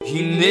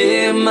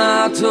הנה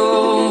מה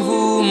טוב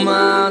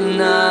ומה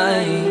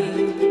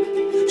נעים,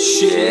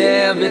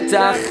 שבת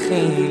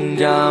אחים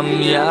גם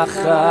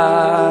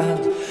יחד.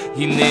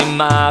 הנה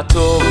מה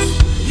טוב,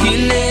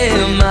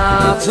 הנה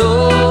מה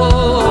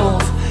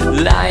טוב,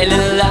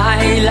 לילה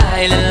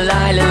לילה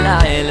לילה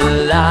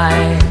לילה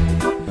לילה.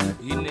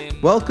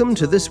 Welcome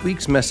to this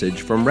week's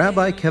message from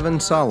Rabbi Kevin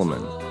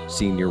Solomon,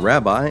 Senior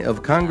Rabbi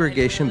of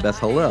Congregation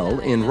Beth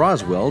Hallel in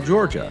Roswell,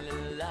 Georgia.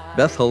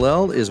 Beth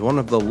Hallel is one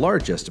of the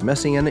largest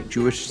Messianic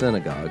Jewish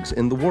synagogues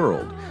in the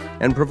world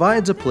and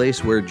provides a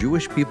place where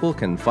Jewish people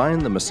can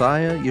find the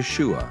Messiah,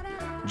 Yeshua,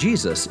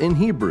 Jesus in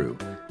Hebrew,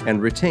 and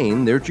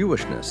retain their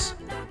Jewishness.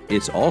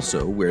 It's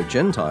also where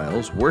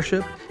Gentiles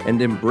worship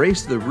and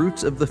embrace the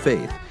roots of the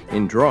faith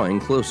in drawing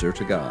closer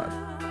to God.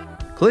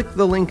 Click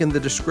the link in the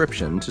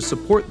description to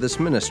support this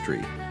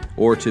ministry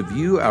or to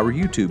view our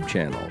YouTube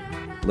channel.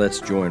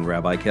 Let's join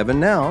Rabbi Kevin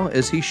now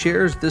as he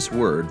shares this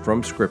word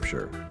from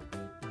Scripture.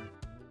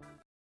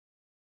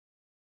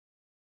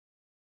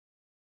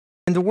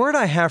 And the word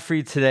I have for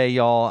you today,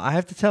 y'all, I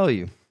have to tell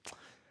you,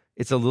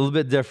 it's a little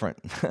bit different.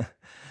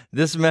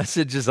 This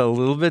message is a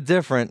little bit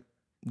different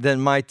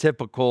than my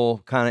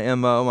typical kind of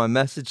MO. My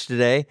message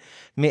today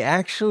may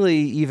actually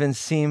even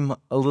seem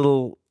a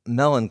little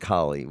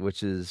melancholy,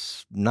 which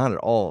is not at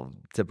all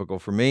typical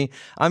for me.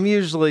 I'm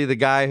usually the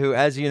guy who,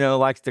 as you know,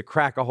 likes to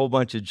crack a whole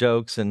bunch of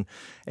jokes and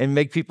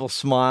make people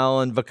smile,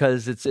 and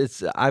because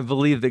it's I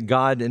believe that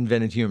God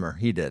invented humor.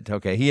 He did.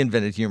 Okay, he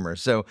invented humor.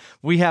 So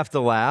we have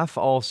to laugh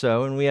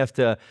also, and we have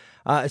to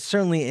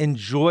certainly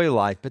enjoy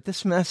life. But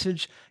this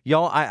message,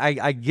 y'all,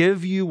 I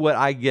give you what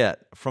I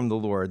get from the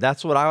Lord.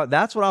 That's what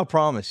I'll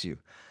promise you.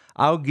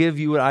 I'll give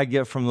you what I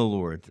get from the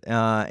Lord.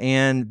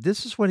 And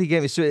this is what he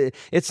gave me. So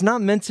it's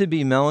not meant to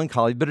be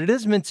melancholy, but it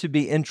is meant to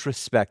be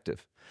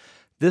introspective.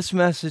 This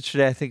message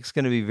today, I think, is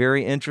going to be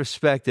very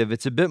introspective.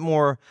 It's a bit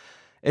more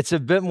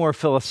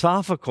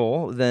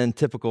philosophical than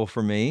typical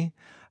for me.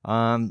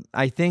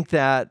 I think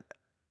that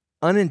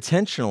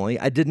unintentionally,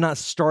 I did not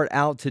start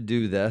out to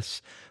do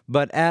this,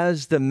 but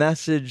as the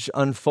message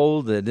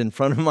unfolded in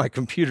front of my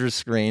computer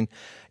screen,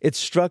 it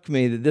struck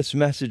me that this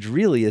message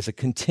really is a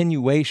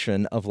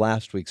continuation of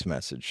last week's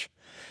message.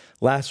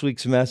 Last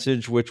week's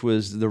message, which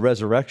was the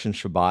Resurrection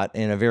Shabbat,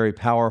 and a very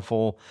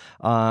powerful,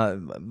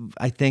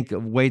 I think,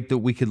 way that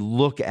we could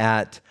look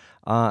at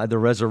the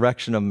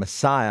resurrection of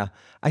Messiah.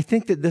 I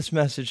think that this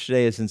message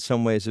today is in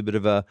some ways a bit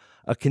of a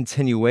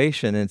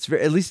continuation, and it's at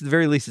the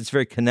very least, it's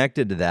very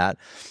connected to that.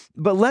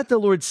 But let the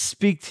Lord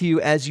speak to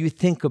you as you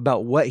think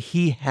about what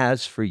he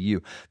has for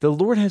you. The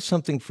Lord has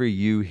something for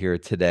you here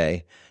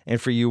today,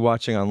 and for you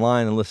watching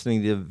online and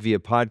listening via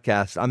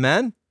podcast.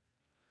 Amen?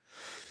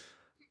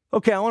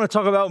 Okay, I want to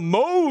talk about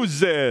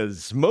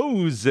Moses.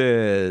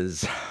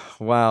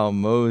 Wow,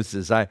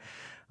 Moses. I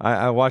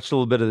watched a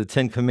little bit of the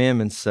Ten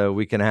Commandments a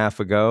week and a half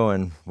ago,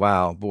 and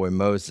wow, boy,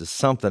 Moses,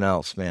 something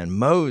else, man.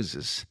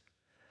 Moses.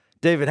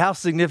 David, how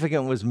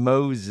significant was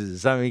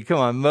Moses? I mean, come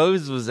on,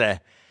 Moses was a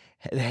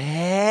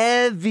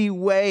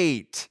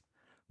heavyweight.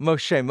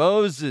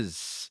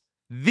 Moses,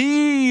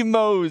 the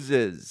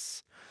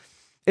Moses.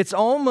 It's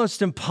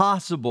almost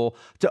impossible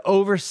to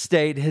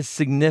overstate his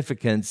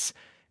significance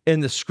in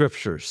the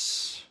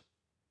scriptures.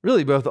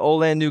 Really, both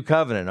Old and New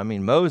Covenant. I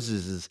mean,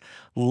 Moses is,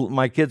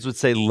 my kids would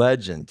say,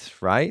 legend,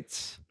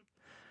 right?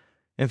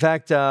 In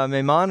fact,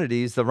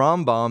 Maimonides, the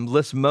Rambam,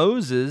 lists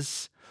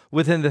Moses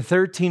within the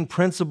 13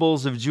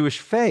 principles of Jewish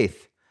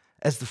faith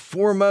as the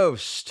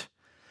foremost.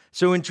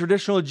 So in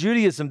traditional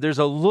Judaism, there's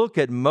a look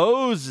at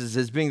Moses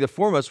as being the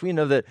foremost. We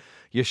know that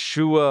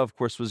Yeshua, of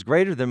course, was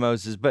greater than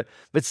Moses, but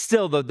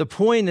still, the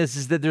point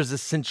is that there's a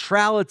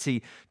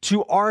centrality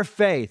to our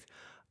faith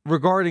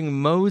regarding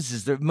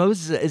Moses. That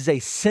Moses is a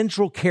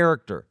central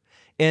character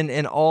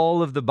in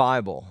all of the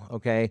Bible,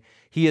 okay?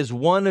 He is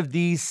one of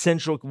the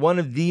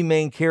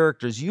main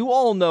characters. You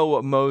all know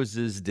what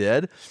Moses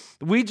did.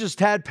 We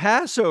just had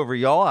Passover,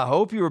 y'all. I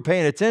hope you were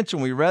paying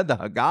attention. We read the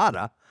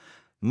Haggadah.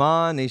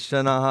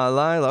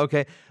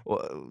 Okay.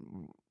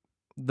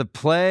 The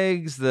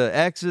plagues, the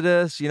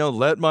Exodus,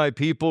 let my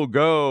people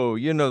go,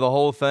 the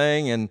whole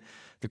thing. And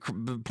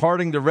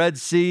parting the Red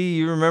Sea,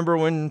 you remember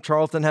when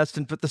Charlton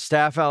Heston put the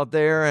staff out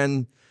there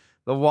and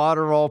the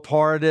water all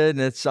parted,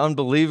 and it's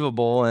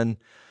unbelievable. And,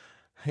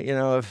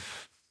 in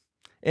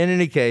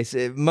any case,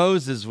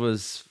 Moses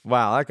was,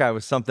 wow, that guy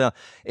was something else.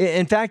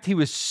 In fact, he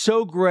was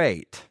so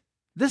great.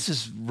 This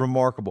is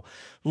remarkable.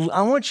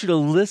 I want you to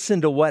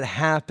listen to what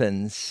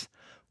happens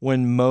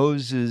when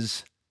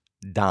Moses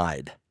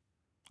died.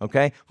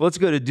 Okay? Well, let's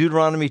go to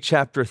Deuteronomy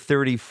chapter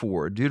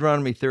 34.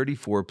 Deuteronomy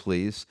 34,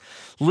 please.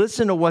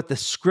 Listen to what the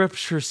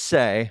scriptures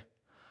say.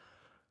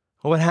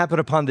 What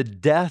happened upon the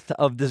death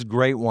of this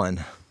great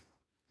one?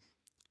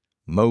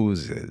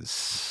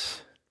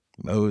 Moses,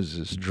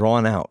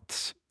 drawn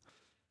out.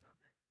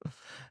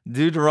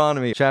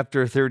 Deuteronomy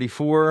chapter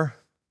 34.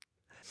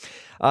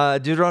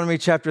 Deuteronomy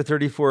chapter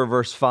 34,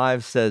 verse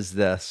 5 says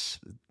this.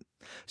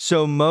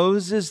 So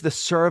Moses, the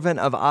servant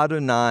of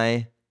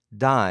Adonai,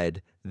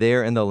 died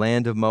there in the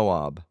land of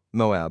Moab,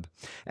 Moab,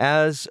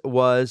 as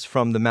was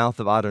from the mouth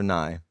of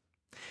Adonai.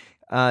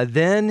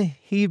 Then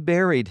he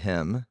buried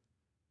him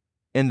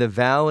in the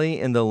valley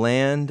in the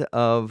land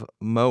of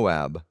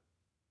Moab,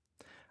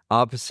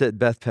 opposite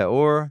Beth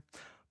Peor,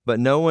 but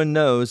no one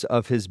knows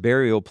of his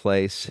burial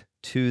place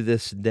to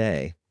this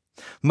day.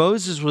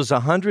 Moses was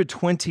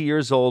 120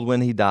 years old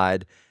when he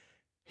died.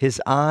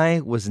 His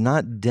eye was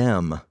not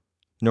dim,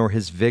 nor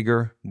his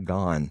vigor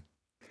gone.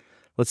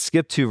 Let's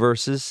skip 2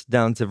 verses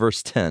down to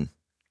verse 10.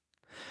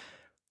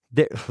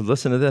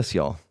 Listen to this,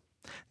 y'all.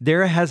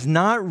 There has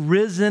not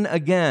risen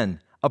again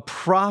a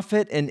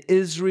prophet in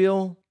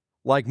Israel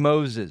like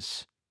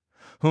Moses,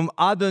 whom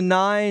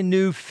Adonai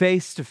knew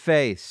face to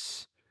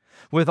face,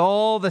 with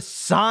all the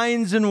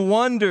signs and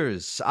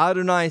wonders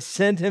Adonai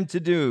sent him to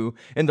do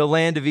in the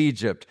land of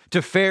Egypt,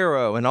 to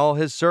Pharaoh and all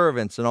his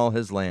servants and all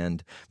his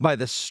land, by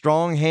the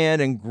strong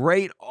hand and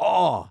great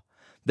awe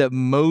that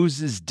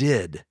Moses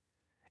did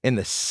in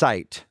the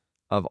sight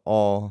of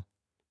all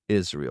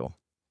Israel.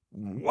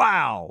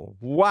 Wow.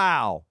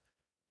 Wow.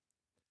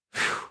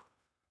 Whew.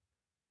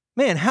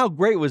 Man, how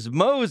great was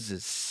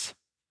Moses?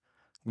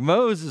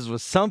 Moses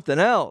was something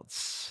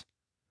else.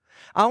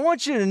 I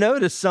want you to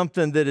notice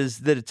something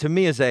that to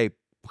me is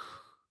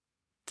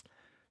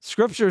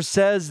Scripture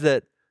says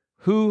that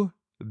who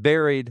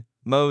buried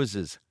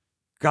Moses?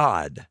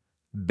 God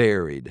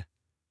buried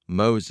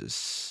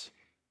Moses.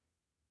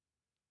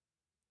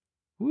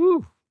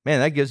 Woo, man,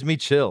 that gives me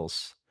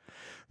chills.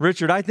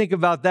 Richard, I think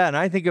about that, and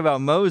I think about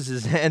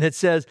Moses, and it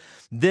says,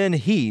 then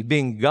he,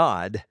 being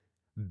God,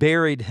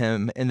 buried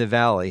him in the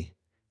valley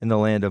in the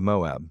land of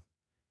Moab.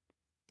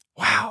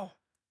 Wow.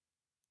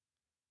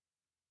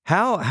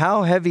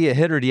 How heavy a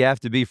hitter do you have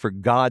to be for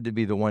God to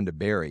be the one to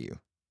bury you?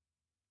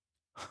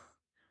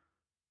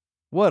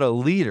 What a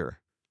leader.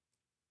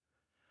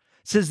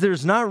 It says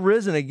there's not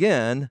risen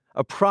again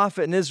a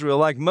prophet in Israel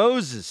like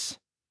Moses,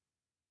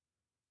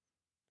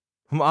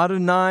 whom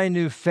Adonai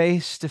knew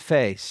face to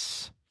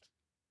face.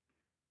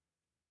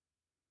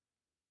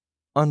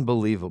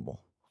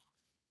 Unbelievable.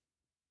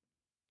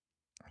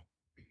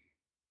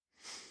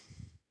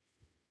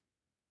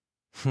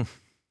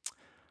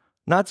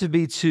 Not to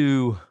be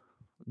too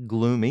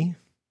gloomy,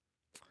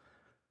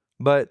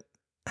 but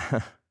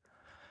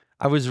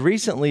I was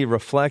recently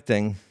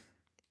reflecting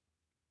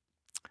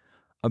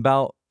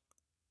about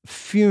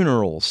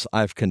funerals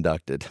I've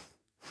conducted.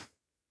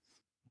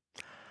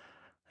 I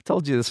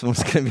told you this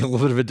one's going to be a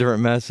little bit of a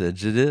different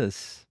message. It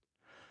is.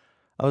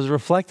 I was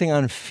reflecting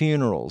on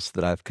funerals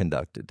that I've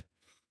conducted.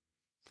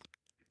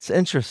 It's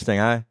interesting.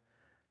 I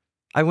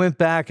went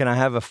back and I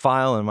have a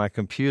file in my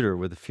computer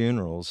with the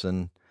funerals,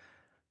 and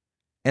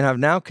I've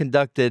now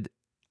conducted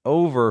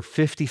over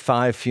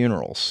 55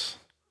 funerals.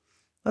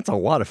 That's a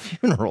lot of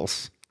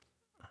funerals.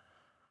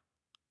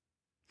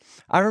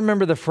 I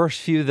remember the first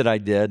few that I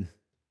did,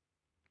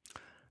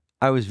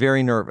 I was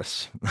very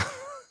nervous,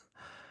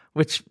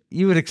 which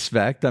you would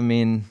expect. I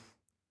mean,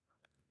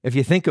 if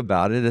you think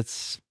about it,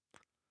 it's a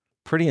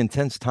pretty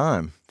intense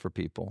time for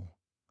people.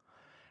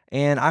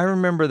 And I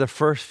remember the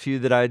first few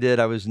that I did,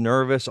 I was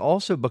nervous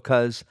also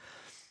because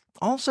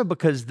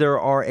there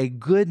are a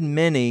good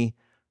many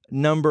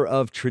number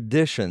of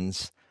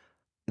traditions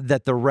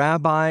that the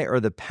rabbi or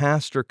the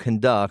pastor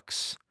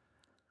conducts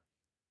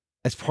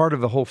as part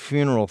of the whole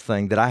funeral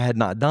thing that I had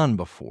not done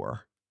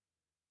before.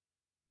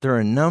 There are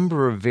a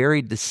number of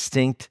very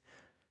distinct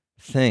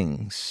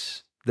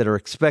things that are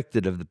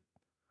expected of the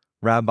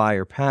rabbi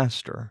or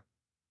pastor.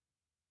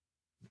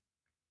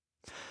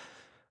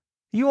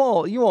 You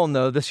all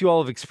know this. You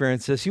all have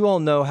experienced this. You all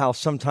know how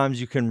sometimes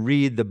you can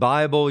read the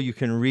Bible, you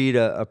can read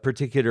a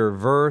particular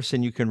verse,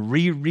 and you can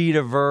reread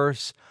a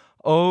verse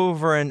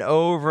over and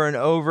over and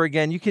over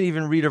again. You can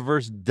even read a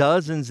verse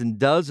dozens and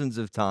dozens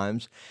of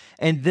times,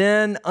 and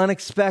then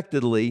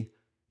unexpectedly,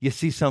 you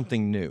see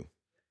something new.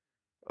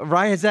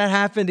 Right? Has that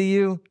happened to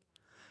you?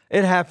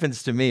 It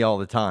happens to me all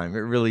the time. It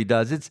really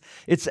does.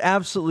 It's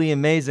absolutely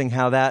amazing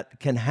how that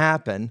can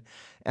happen.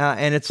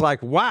 And it's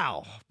like,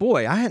 wow,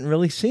 boy, I hadn't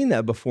really seen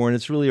that before, and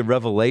it's really a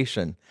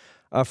revelation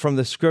from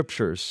the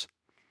Scriptures.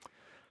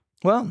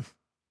 Well,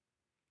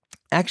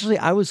 actually,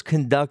 I was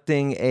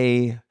conducting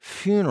a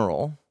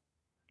funeral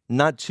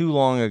not too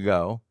long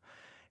ago,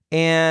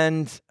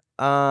 and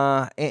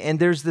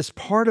there's this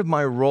part of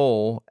my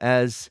role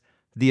as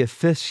the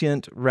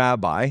officiant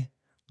rabbi,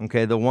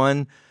 okay, the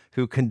one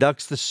who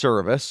conducts the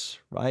service,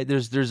 right?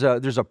 There's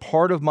a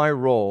part of my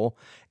role,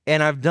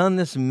 and I've done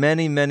this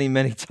many, many,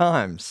 many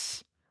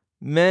times.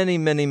 Many,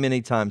 many,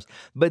 many times.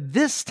 But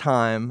this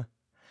time,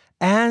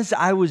 as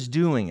I was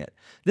doing it,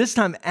 this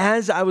time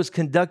as I was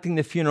conducting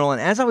the funeral,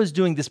 and as I was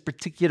doing this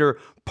particular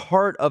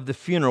part of the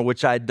funeral,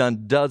 which I had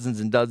done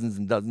dozens and dozens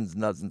and dozens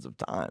and dozens of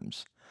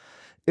times,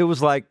 it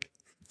was like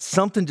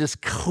something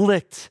just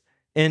clicked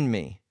in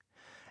me.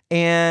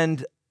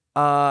 And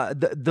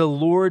the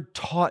Lord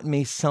taught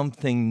me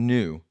something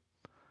new.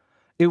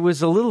 It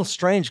was a little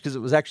strange because it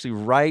was actually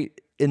right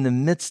in the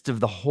midst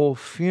of the whole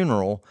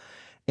funeral.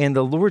 And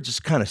the Lord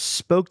just kind of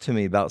spoke to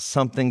me about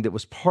something that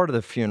was part of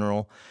the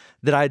funeral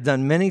that I had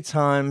done many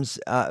times,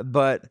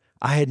 but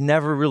I had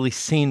never really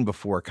seen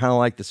before, kind of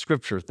like the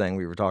scripture thing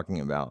we were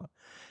talking about.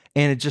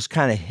 And it just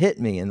kind of hit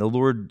me, and the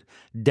Lord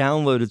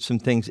downloaded some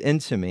things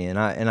into me. And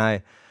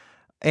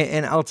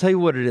I'll tell you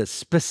what it is.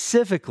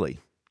 Specifically,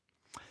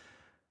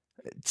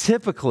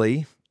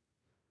 typically,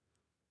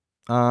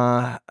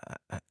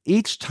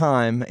 each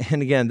time,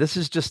 and again, this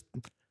is just,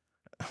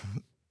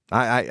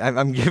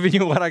 I'm giving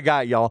you what I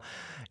got, y'all.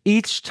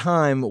 Each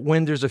time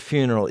when there's a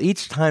funeral,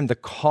 each time the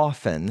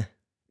coffin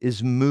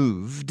is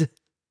moved,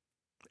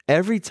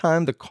 every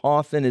time the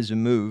coffin is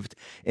moved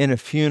in a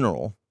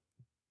funeral,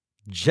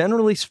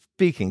 generally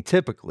speaking,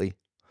 typically,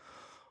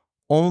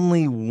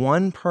 only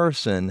one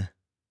person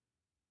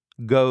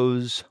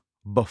goes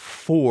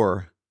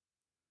before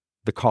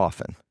the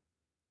coffin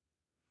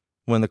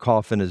when the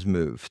coffin is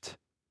moved.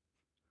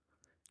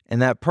 And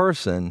that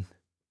person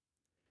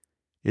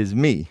is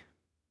me,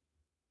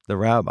 the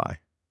rabbi.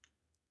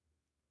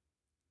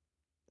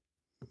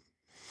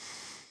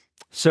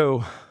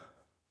 So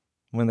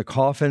when the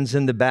coffin's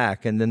in the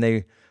back, and then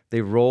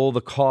they roll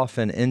the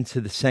coffin into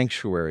the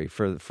sanctuary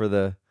for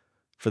the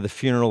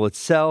funeral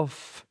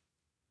itself,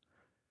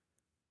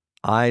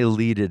 I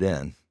lead it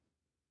in.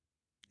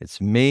 It's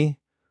me,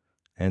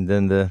 and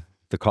then the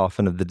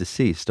coffin of the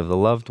deceased, of the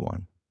loved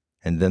one,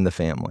 and then the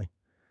family.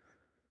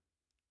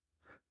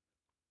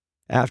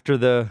 After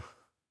the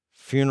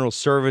funeral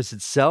service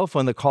itself,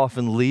 when the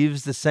coffin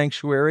leaves the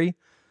sanctuary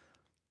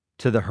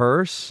to the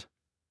hearse,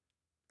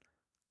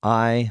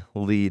 I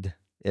lead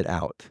it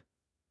out.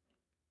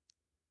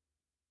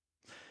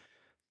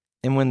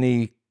 And when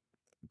the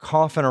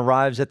coffin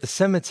arrives at the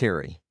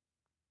cemetery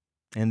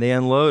and they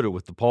unload it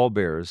with the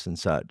pallbearers and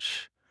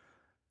such,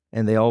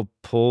 and they all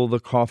pull the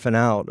coffin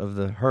out of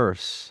the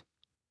hearse,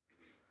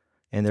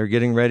 and they're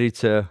getting ready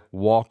to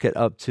walk it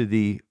up to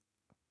the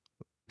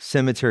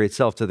cemetery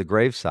itself, to the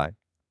gravesite,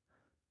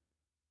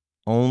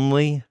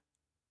 only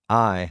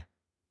I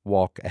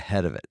walk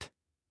ahead of it,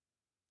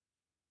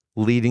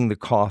 leading the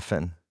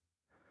coffin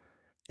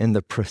in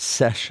the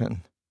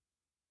procession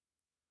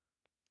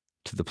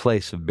to the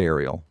place of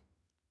burial.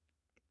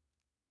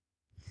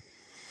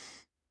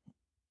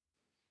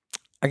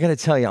 I got to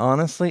tell you,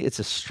 honestly, it's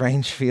a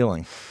strange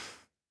feeling.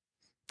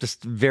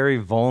 Just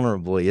very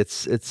vulnerably.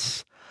 It's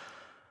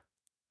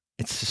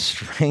a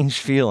strange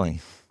feeling.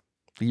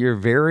 You're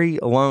very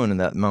alone in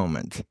that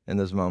moment, in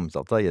those moments,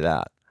 I'll tell you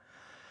that.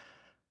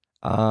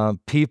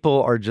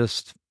 People are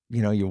just,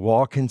 you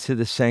walk into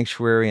the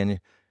sanctuary and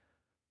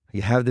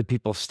you have the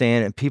people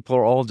stand, and people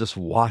are all just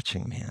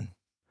watching, man.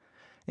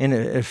 In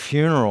a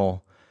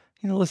funeral,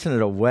 listen,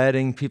 at a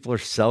wedding, people are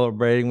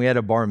celebrating. We had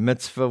a bar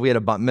mitzvah. We had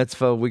a bat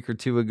mitzvah a week or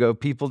two ago.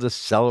 People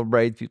just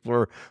celebrate. People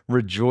are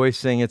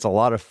rejoicing. It's a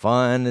lot of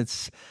fun.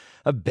 It's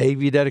a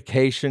baby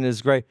dedication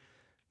is great.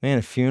 Man,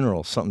 a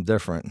funeral is something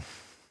different.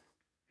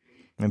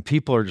 And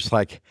people are just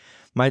like,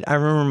 I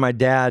remember my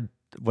dad,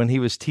 when he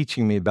was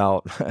teaching me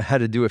about how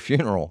to do a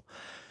funeral,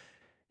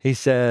 he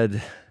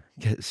said,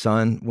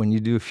 son, when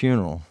you do a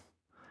funeral,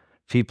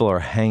 people are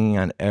hanging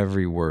on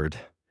every word.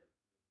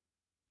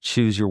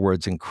 Choose your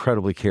words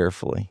incredibly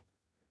carefully.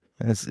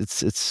 And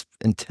it's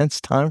intense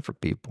time for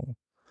people.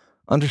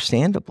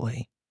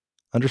 Understandably.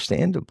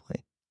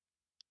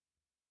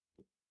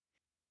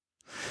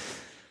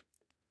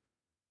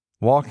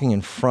 Walking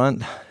in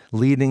front,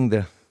 leading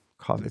the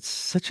coffin, it's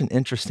such an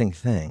interesting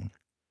thing.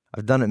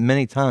 I've done it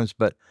many times,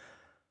 but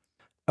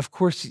of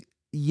course,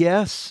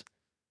 yes,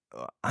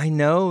 I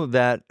know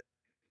that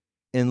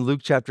in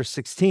Luke chapter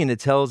 16, it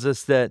tells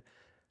us that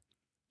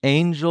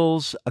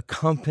angels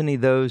accompany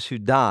those who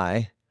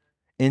die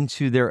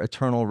into their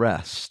eternal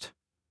rest.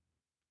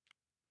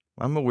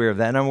 I'm aware of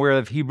that. And I'm aware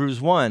of Hebrews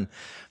 1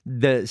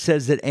 that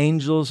says that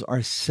angels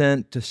are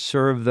sent to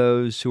serve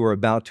those who are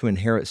about to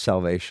inherit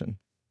salvation.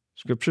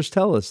 Scriptures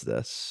tell us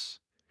this.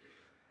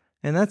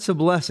 And that's a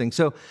blessing.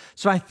 So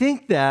I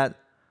think that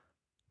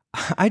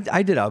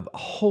I did a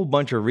whole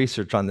bunch of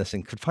research on this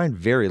and could find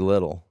very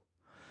little,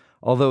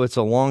 although it's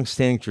a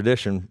long-standing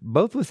tradition,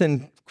 both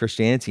within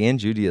Christianity and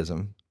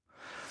Judaism.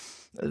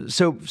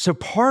 So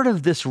part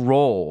of this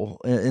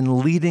role in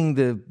leading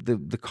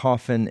the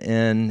coffin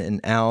in and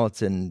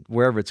out and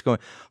wherever it's going,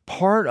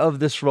 part of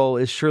this role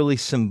is surely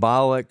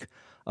symbolic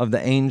of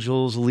the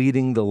angels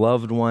leading the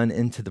loved one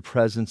into the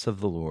presence of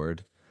the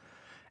Lord.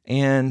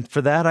 And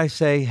for that I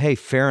say, hey,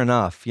 fair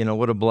enough.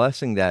 What a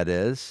blessing that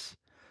is.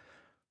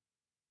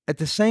 At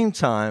the same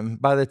time,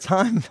 by the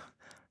time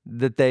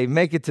that they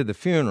make it to the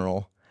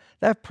funeral,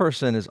 that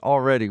person is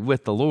already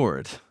with the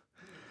Lord.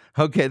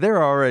 Okay,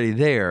 they're already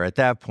there at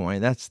that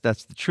point. That's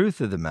the truth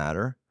of the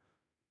matter.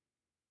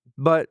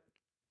 But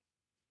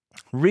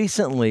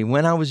recently,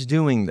 when I was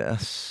doing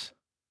this,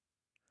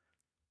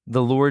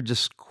 the Lord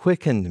just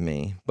quickened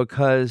me,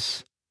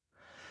 because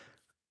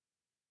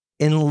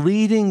in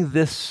leading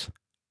this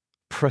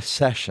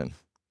procession,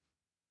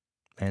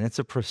 and it's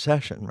a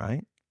procession,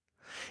 right?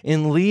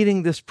 In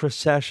leading this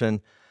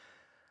procession,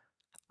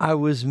 I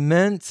was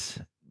meant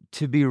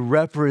to be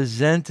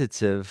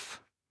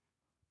representative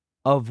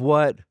of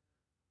what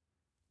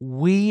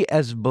we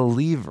as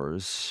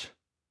believers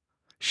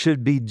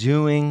should be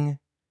doing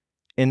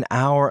in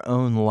our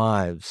own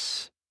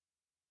lives.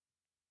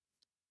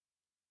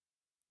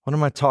 What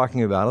am I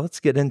talking about? Let's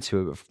get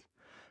into it.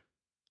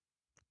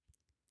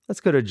 Let's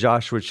go to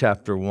Joshua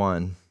chapter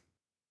 1.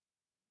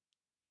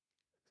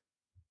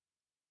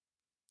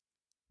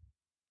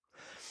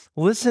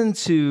 Listen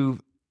to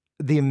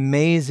the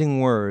amazing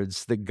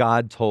words that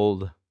God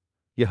told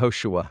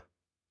Yehoshua.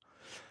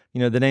 You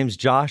know, the names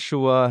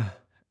Joshua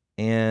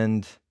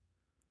and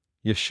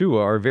Yeshua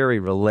are very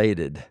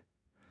related.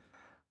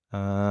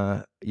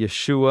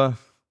 Yeshua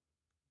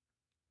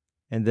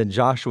and then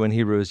Joshua in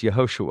Hebrew is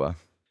Yehoshua.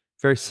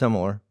 Very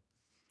similar.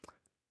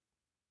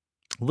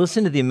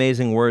 Listen to the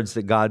amazing words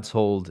that God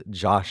told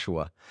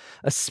Joshua,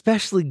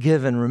 especially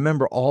given,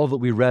 remember, all that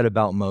we read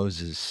about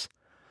Moses,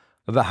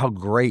 about how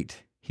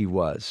great he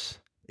was.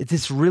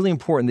 It's really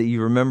important that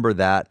you remember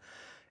that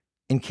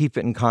and keep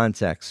it in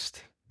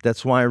context.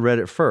 That's why I read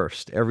it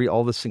first,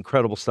 all this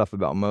incredible stuff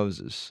about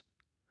Moses.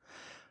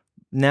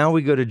 Now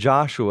we go to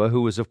Joshua,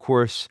 who was, of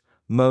course,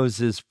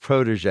 Moses'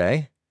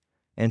 protege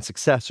and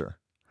successor.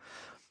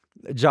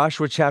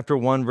 Joshua chapter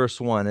 1,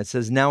 verse 1, it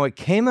says, "Now it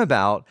came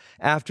about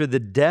after the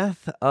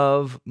death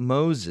of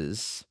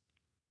Moses,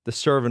 the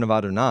servant of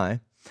Adonai,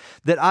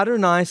 that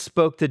Adonai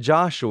spoke to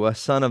Joshua,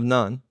 son of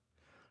Nun,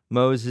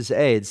 Moses'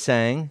 aide,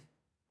 saying,"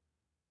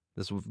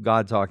 this is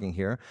God talking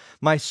here,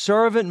 "My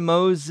servant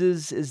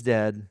Moses is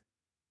dead.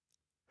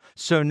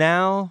 So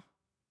now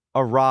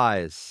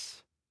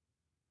arise,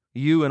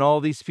 you and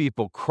all these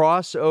people,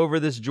 cross over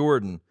this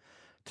Jordan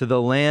to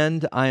the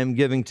land I am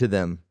giving to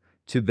them,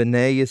 to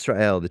Bnei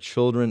Yisrael, the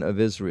children of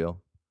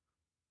Israel."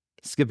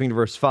 Skipping to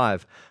verse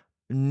 5.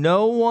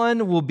 "No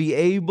one will be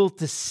able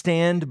to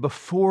stand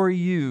before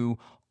you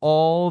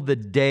all the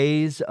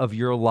days of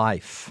your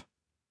life.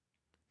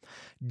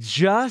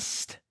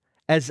 Just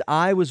as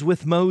I was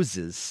with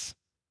Moses,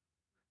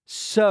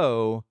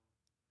 so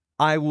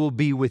I will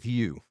be with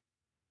you.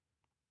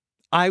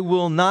 I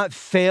will not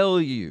fail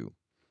you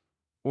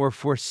or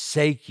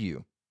forsake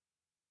you.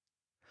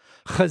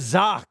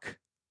 Chazak,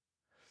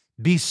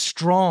 be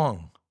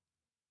strong,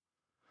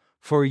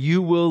 for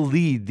you will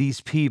lead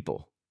these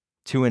people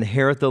to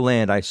inherit the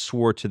land I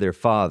swore to their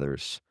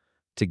fathers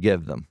to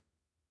give them."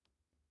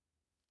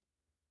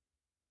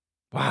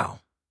 Wow.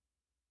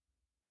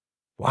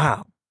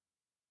 Wow.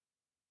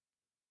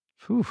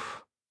 Whew,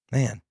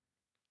 man.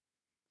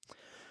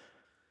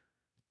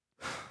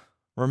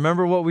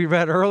 Remember what we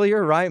read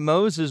earlier, right?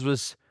 Moses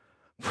was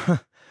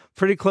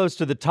pretty close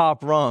to the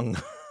top rung.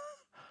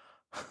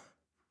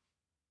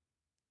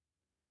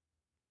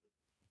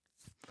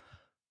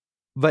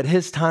 But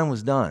his time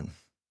was done.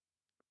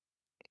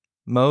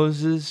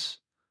 Moses,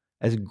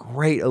 as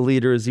great a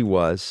leader as he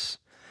was,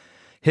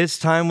 his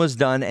time was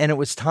done, and it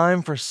was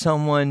time for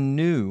someone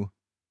new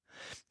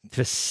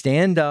to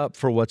stand up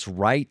for what's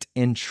right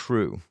and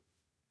true.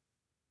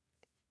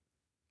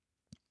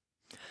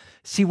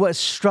 See, what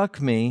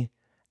struck me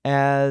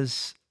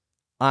as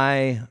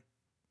I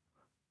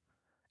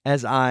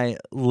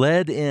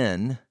led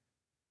in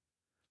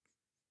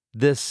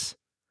this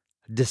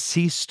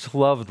deceased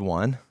loved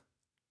one,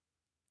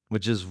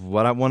 which is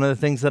one of the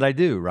things that I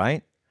do,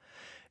 right?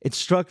 It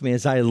struck me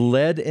as I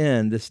led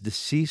in this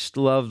deceased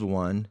loved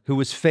one who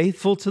was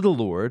faithful to the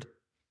Lord.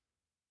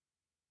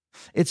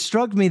 It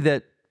struck me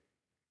that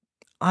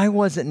I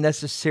wasn't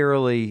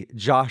necessarily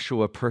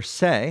Joshua per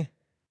se,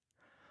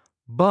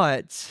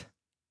 but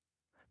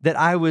that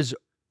I was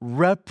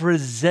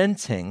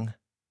representing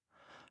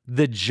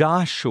the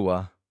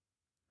Joshua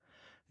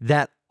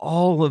that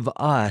all of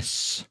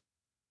us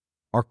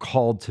are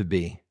called to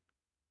be.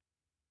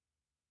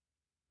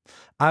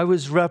 I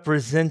was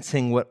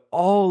representing what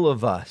all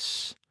of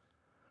us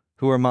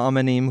who are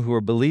ma'amanim, who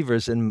are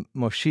believers in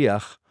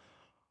Moshiach,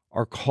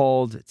 are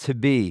called to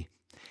be.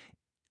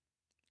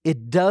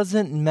 It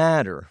doesn't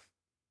matter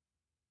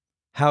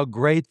how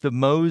great the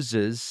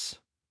Moses,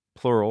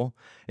 plural,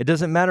 it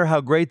doesn't matter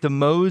how great the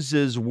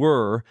Moses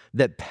were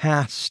that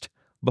passed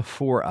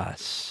before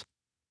us.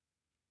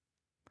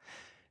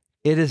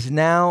 It is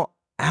now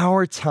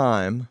our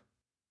time,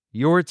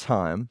 your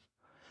time,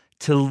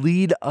 to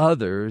lead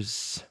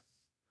others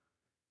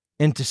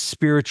into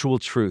spiritual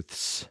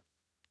truths,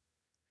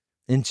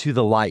 into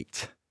the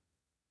light.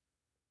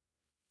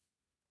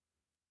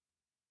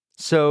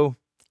 So,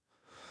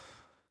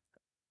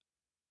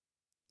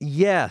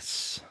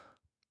 yes,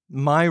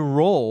 my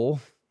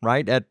role,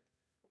 right, at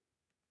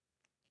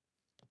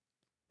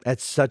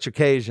such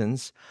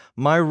occasions,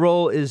 my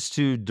role is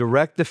to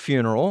direct the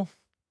funeral,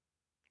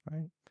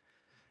 right,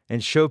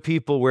 and show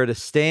people where to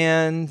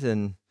stand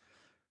and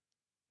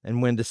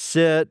when to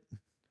sit.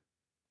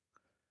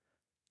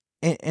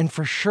 And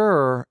for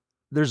sure,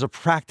 there's a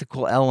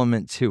practical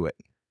element to it.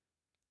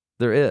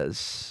 There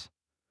is.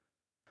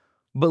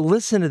 But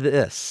listen to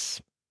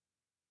this.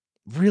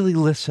 Really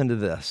listen to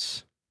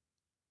this.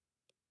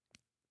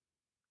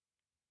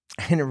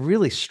 And it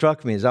really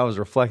struck me as I was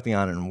reflecting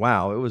on it, and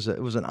wow, it was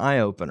an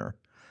eye-opener.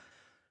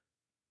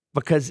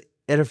 Because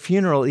at a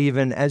funeral,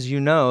 even, as you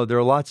know, there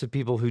are lots of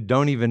people who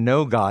don't even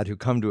know God who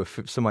come to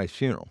somebody's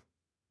funeral.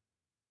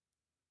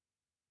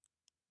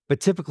 but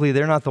typically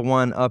they're not the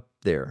one up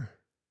there.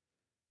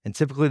 And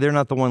typically they're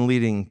not the one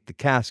leading the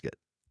casket.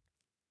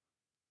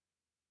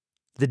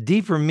 The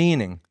deeper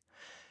meaning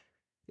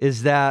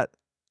is that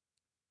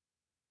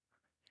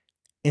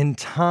in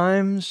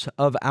times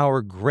of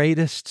our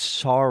greatest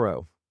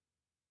sorrow,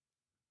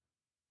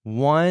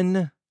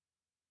 one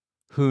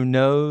who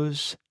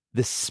knows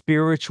the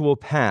spiritual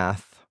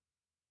path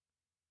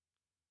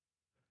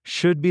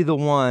should be the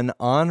one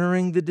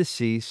honoring the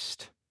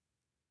deceased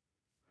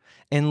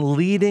and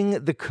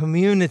leading the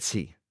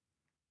community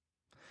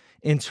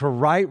into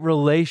right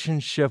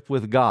relationship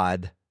with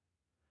God.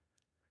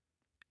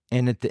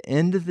 And at the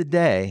end of the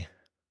day,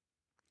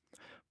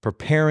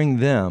 preparing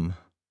them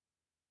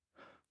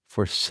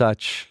for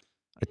such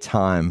a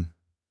time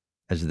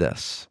as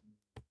this.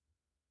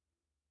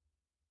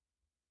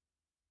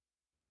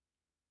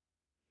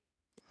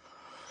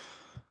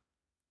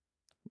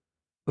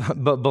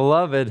 But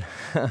beloved,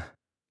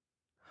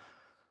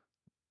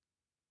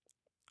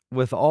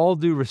 with all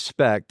due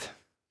respect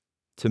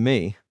to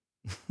me,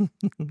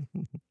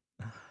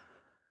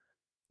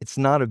 it's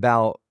not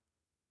about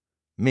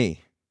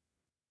me.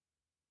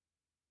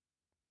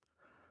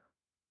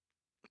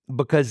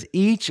 Because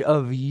each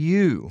of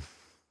you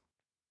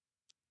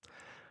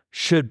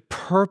should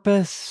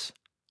purpose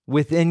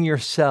within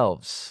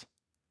yourselves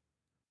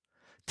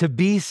to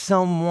be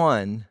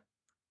someone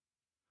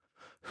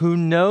who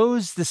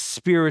knows the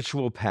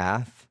spiritual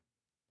path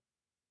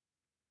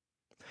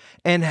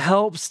and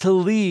helps to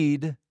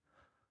lead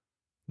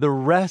the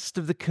rest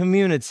of the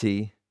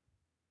community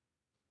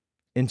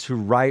into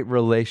right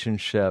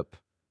relationship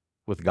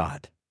with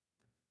God.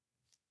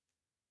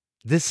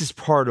 This is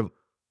part of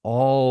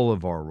all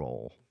of our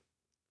role.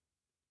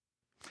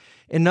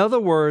 In other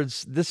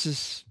words, this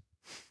is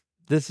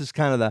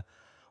kind of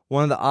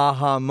one of the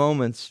aha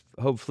moments,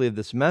 hopefully, of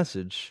this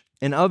message.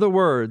 In other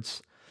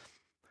words,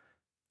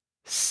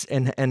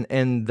 and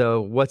the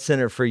what's in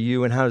it for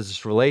you and how does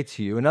this relate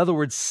to you? In other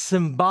words,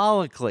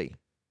 symbolically,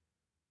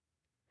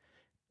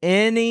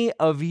 any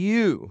of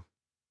you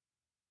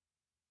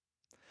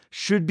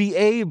should be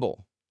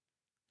able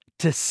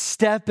to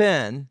step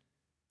in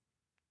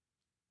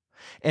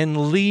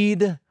and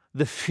lead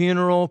the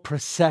funeral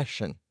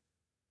procession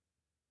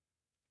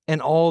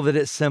and all that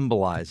it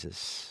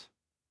symbolizes.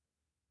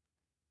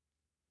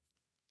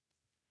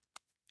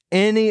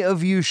 Any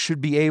of you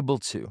should be able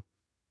to.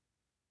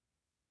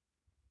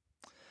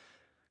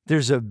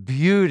 There's a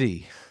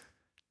beauty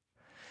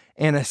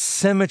and a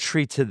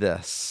symmetry to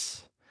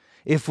this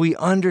if we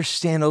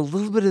understand a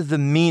little bit of the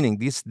meaning.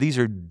 These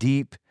are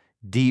deep,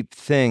 deep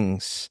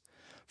things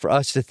for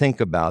us to think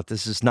about.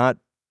 This is not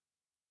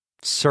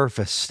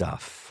surface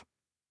stuff.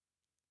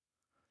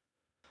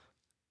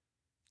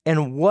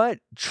 And what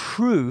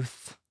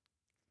truth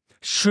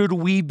should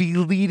we be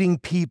leading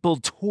people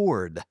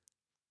toward?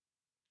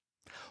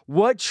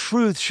 What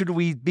truth should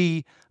we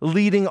be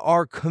leading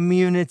our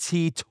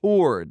community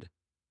toward?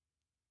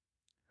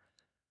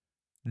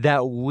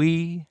 That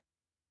we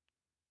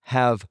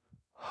have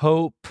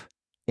hope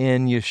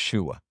in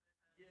Yeshua.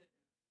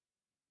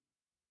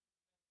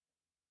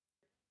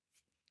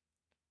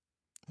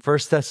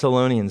 First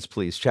Thessalonians,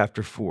 please,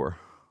 chapter 4.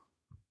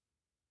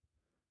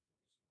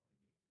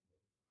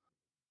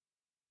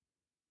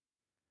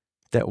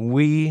 That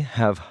we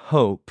have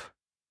hope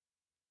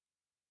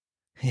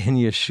in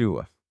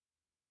Yeshua.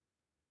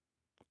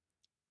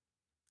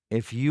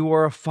 If you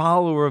are a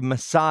follower of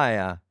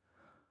Messiah,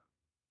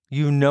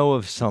 you know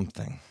of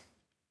something.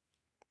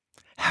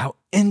 How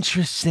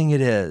interesting it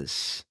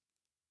is.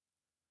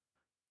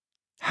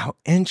 How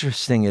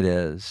interesting it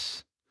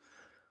is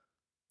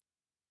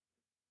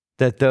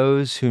that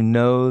those who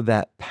know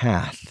that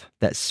path,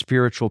 that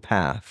spiritual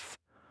path,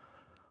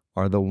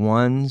 are the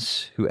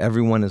ones who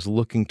everyone is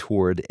looking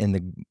toward in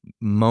the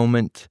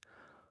moment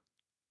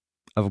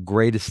of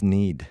greatest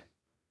need.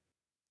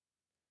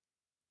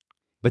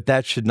 But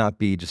that should not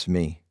be just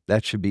me.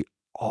 That should be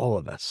all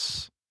of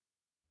us.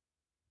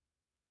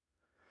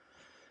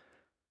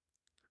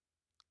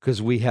 Because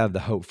we have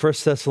the hope. 1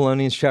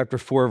 Thessalonians chapter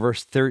 4,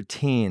 verse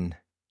 13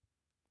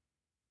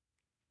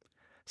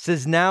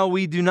 says, "Now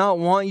we do not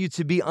want you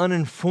to be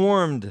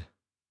uninformed,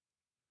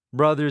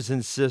 brothers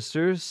and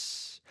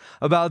sisters,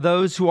 about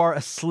those who are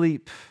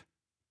asleep,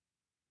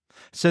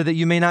 so that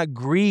you may not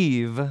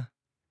grieve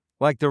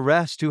like the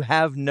rest who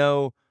have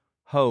no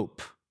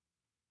hope.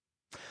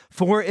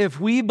 For if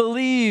we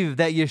believe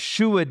that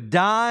Yeshua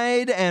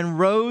died and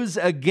rose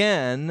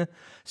again,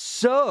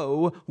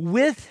 so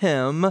with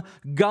him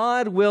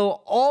God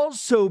will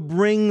also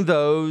bring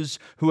those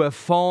who have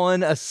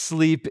fallen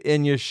asleep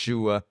in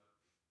Yeshua."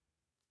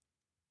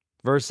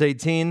 Verse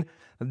 18,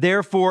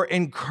 "Therefore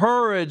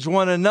encourage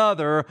one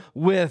another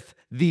with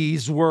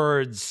these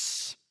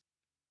words."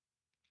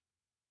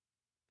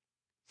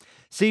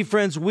 See,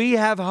 friends, we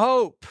have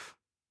hope.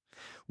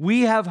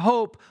 We have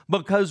hope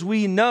because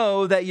we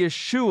know that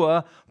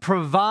Yeshua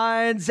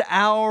provides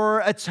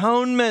our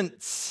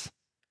atonements.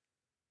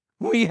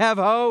 We have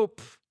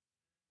hope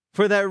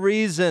for that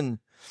reason.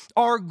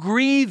 Our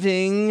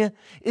grieving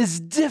is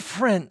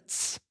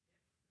different.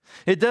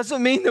 It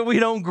doesn't mean that we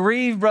don't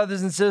grieve,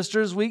 brothers and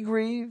sisters. We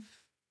grieve.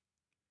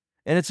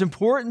 And it's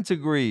important to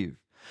grieve.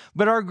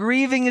 But our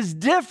grieving is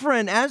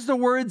different, as the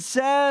word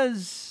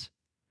says.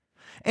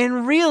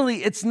 And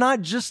really, it's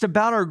not just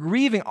about our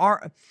grieving.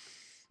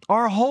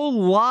 Our whole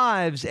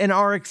lives and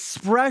our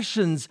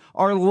expressions,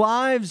 our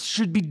lives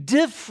should be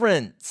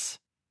different.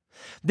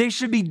 They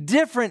should be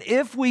different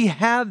if we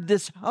have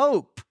this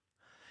hope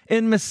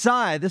in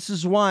Messiah. This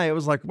is why it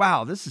was like,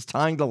 wow, this is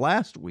tying to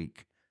last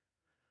week.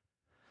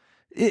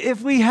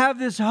 If we have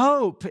this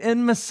hope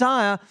in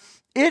Messiah,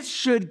 it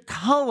should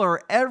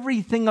color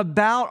everything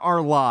about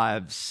our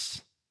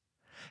lives,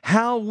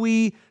 how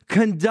we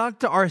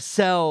conduct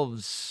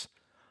ourselves.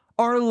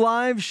 Our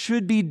lives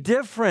should be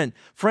different.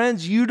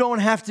 Friends, you don't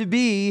have to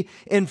be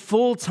in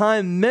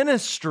full-time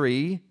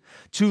ministry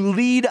to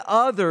lead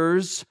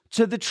others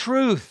to the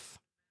truth.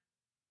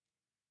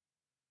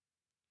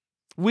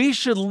 We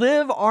should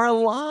live our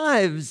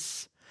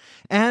lives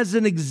as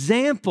an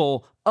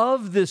example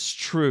of this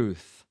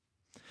truth.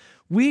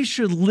 We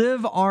should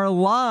live our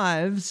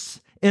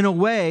lives in a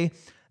way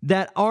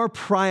that our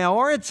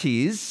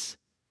priorities,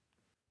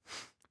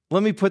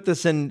 let me put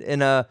this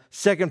in a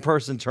second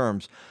person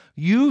terms.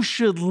 You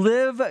should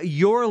live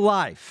your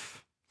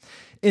life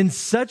in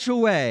such a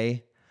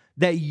way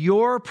that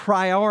your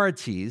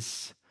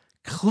priorities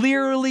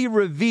clearly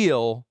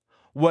reveal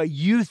what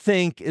you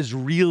think is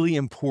really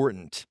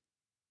important.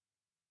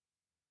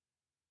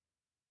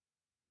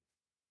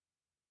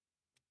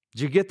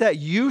 Did you get that?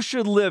 You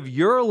should live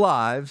your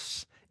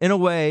lives in a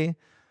way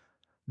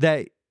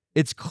that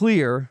it's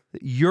clear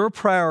that your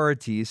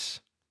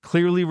priorities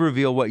clearly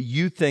reveal what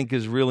you think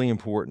is really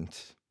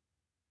important.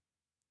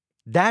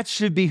 That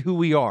should be who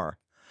we are.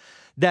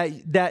 That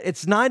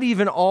it's not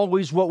even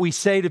always what we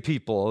say to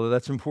people, although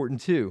that's important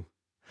too.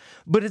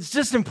 But it's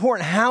just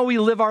important how we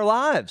live our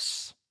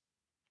lives.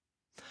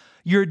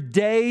 Your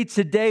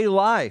day-to-day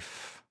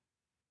life.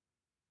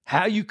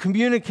 How you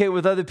communicate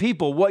with other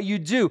people, what you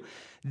do.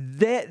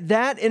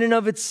 That in and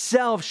of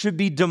itself should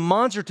be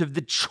demonstrative.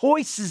 The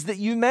choices that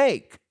you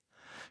make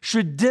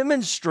should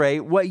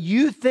demonstrate what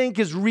you think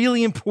is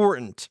really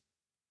important.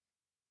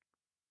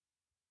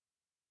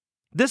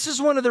 This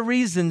is one of the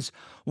reasons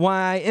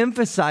why I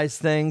emphasize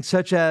things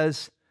such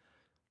as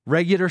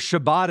regular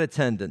Shabbat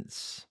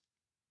attendance,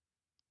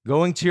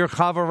 going to your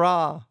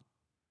Chavarah,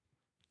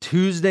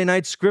 Tuesday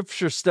night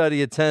scripture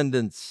study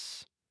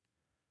attendance,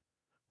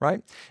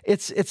 right?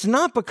 It's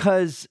not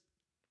because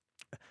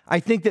I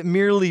think that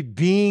merely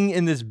being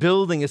in this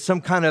building is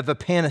some kind of a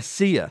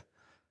panacea.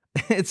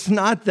 It's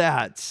not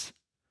that.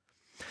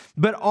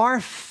 But our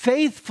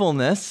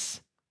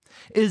faithfulness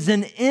is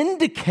an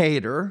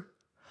indicator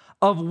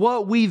of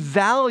what we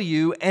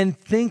value and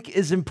think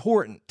is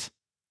important.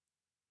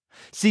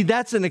 See,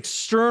 that's an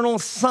external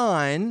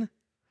sign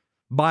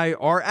by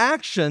our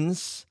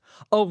actions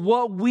of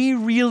what we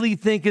really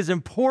think is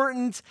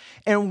important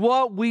and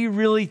what we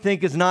really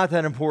think is not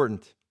that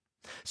important.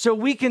 So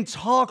we can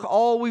talk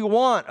all we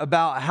want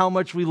about how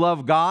much we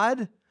love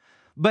God,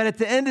 but at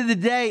the end of the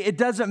day, it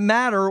doesn't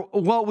matter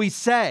what we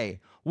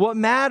say. What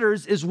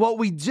matters is what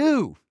we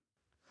do.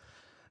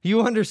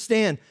 You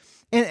understand?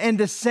 And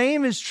the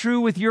same is true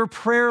with your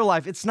prayer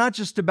life. It's not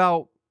just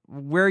about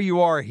where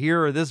you are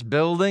here or this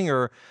building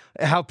or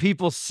how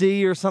people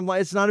see or something.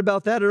 It's not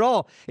about that at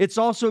all. It's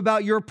also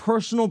about your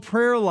personal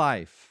prayer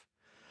life.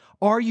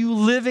 Are you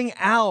living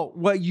out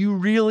what you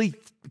really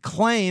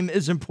claim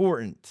is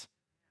important?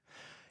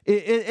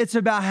 It's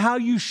about how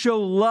you show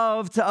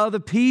love to other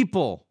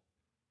people.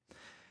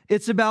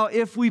 It's about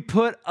if we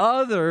put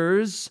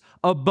others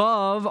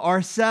above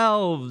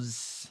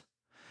ourselves.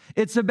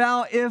 It's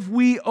about if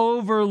we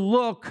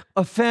overlook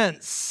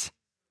offense.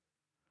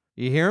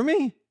 You hear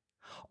me?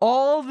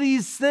 All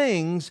these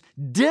things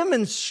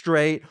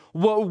demonstrate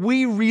what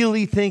we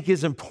really think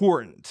is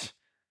important.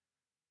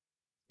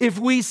 If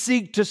we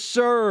seek to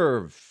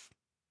serve,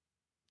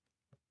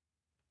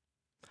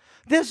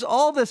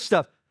 all this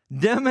stuff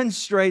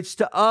demonstrates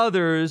to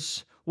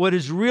others what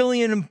is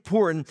really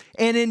important.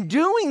 And in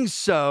doing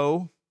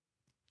so,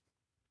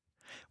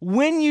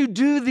 when you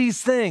do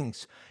these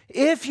things,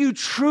 if you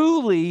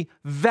truly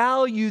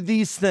value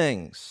these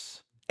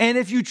things, and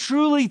if you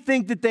truly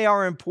think that they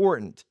are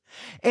important,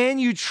 and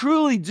you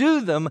truly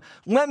do them,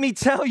 let me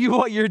tell you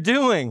what you're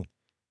doing.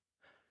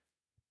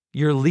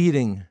 You're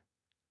leading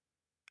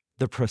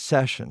the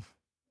procession.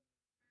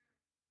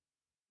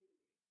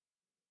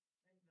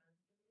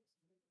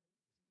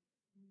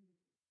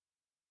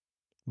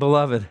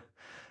 Beloved,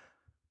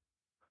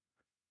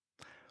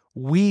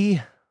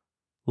 we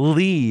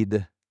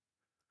lead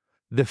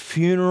the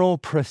funeral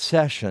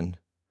procession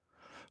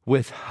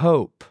with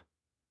hope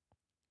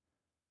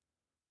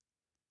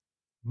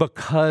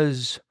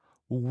because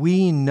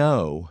we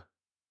know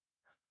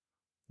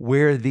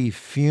where the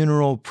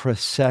funeral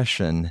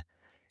procession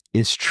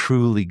is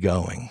truly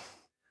going.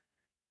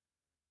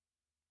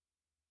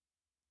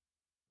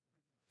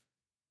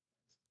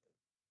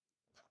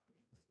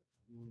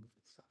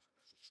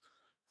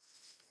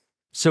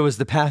 So as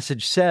the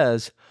passage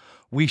says,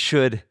 we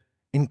should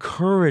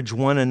encourage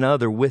one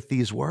another with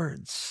these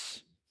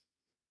words.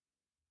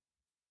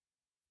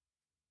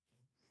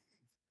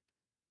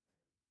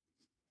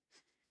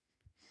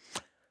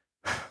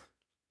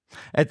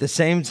 At the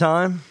same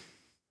time,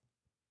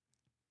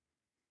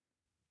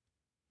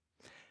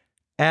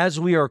 as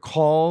we are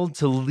called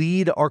to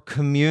lead our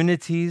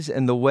communities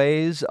in the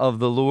ways of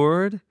the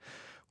Lord,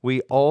 we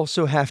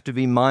also have to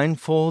be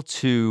mindful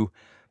to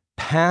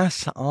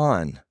pass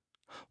on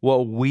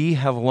what we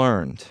have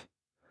learned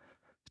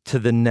to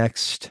the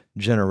next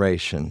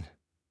generation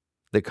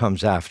that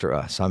comes after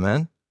us.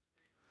 Amen?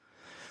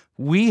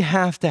 We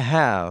have to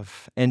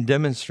have and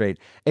demonstrate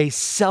a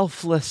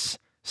selfless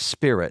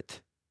spirit.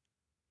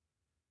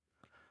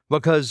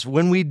 Because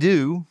when we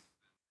do,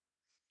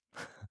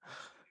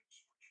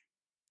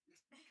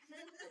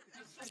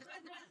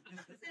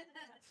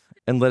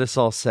 and let us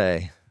all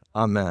say,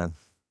 Amen.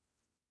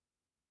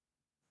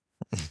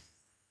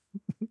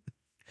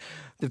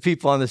 The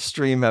people on the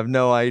stream have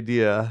no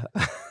idea.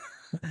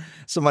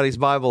 Somebody's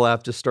Bible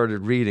app just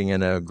started reading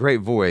in a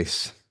great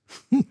voice.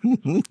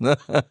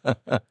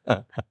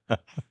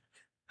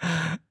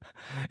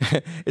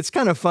 It's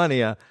kind of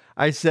funny.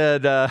 I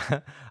said,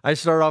 I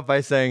start off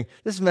by saying,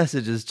 this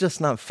message is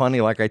just not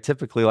funny like I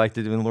typically like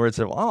to do. And the Lord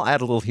said, well, I'll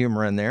add a little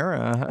humor in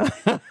there.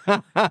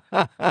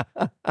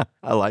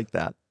 I like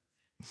that.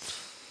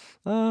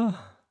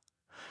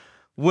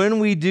 When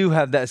we do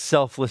have that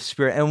selfless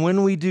spirit and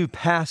when we do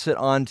pass it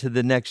on to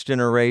the next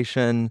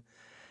generation,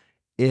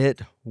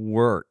 it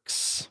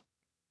works.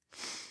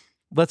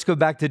 Let's go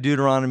back to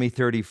Deuteronomy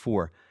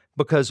 34,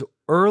 because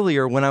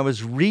earlier when I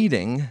was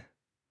reading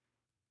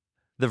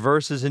the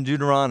verses in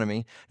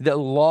Deuteronomy that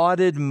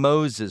lauded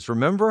Moses,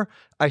 remember,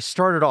 I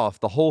started off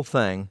the whole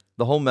thing,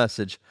 the whole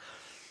message.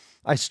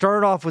 I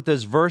started off with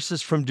those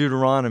verses from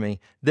Deuteronomy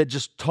that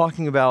just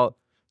talking about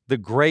the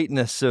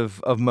greatness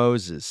of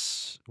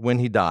Moses when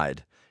he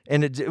died.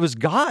 And it was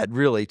God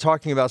really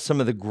talking about some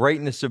of the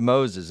greatness of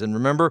Moses. And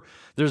remember,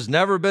 there's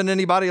never been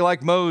anybody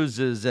like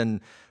Moses. And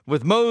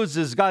with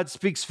Moses, God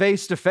speaks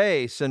face to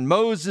face. And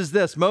Moses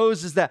this,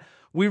 Moses that.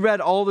 We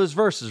read all those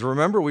verses.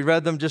 Remember, we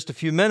read them just a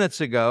few minutes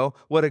ago.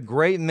 What a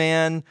great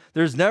man.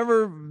 There's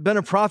never been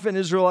a prophet in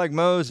Israel like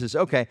Moses.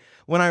 Okay,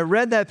 when I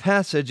read that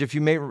passage, if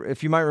you might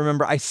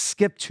remember, I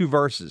skipped 2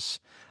 verses.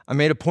 I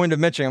made a point of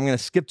mentioning I'm going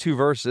to skip 2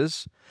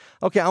 verses.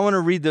 Okay, I want to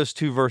read those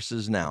 2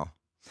 verses now.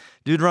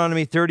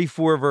 Deuteronomy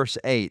 34, verse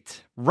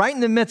 8. Right in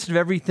the midst of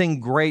everything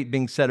great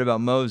being said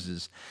about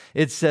Moses,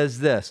 it says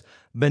this,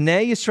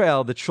 Bnei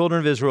Yisrael, the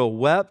children of Israel,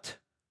 wept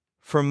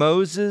for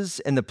Moses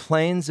in the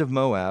plains of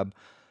Moab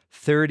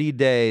 30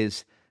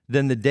 days.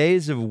 Then the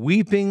days of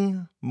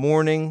weeping,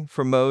 mourning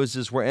for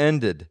Moses were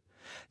ended.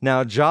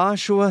 Now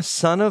Joshua,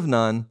 son of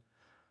Nun,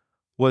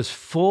 was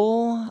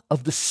full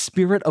of the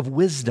spirit of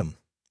wisdom,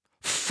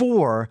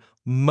 for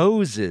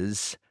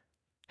Moses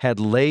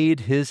had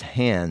laid his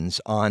hands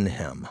on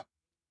him.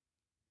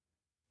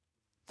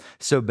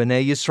 So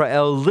Bnei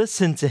Yisrael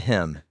listened to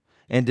him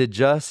and did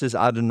just as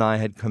Adonai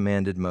had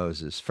commanded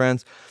Moses.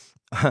 Friends,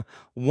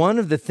 one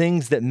of the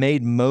things that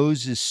made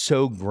Moses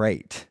so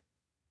great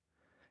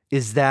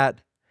is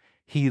that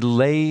he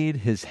laid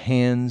his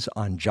hands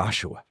on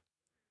Joshua.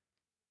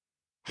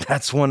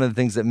 That's one of the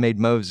things that made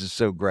Moses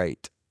so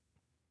great.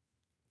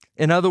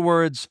 In other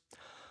words,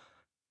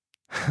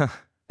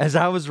 as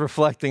I was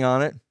reflecting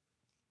on it,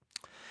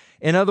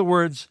 in other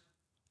words,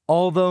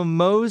 although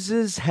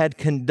Moses had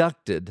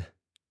conducted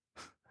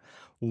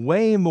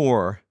way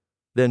more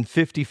than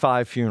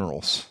 55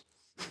 funerals,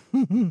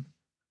 and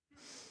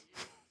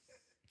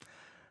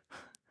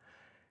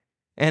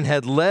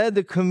had led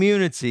the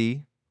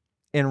community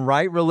in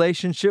right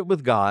relationship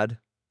with God,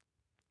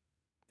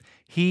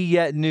 he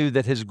yet knew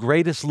that his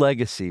greatest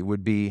legacy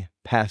would be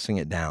passing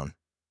it down.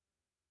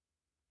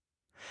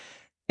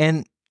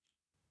 And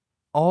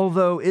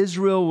although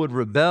Israel would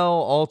rebel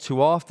all too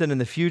often in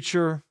the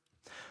future,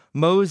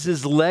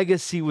 Moses'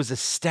 legacy was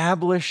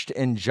established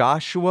in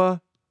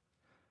Joshua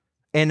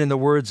and in the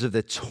words of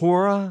the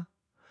Torah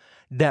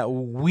that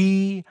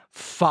we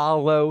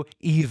follow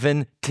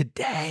even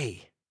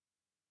today.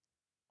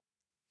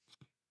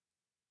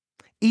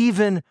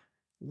 Even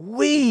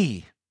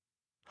we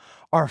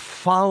are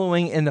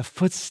following in the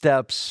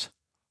footsteps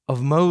of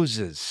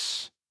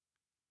Moses.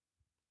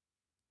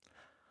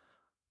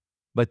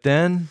 But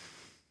then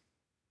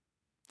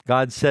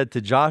God said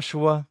to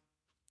Joshua,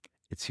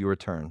 it's your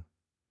turn.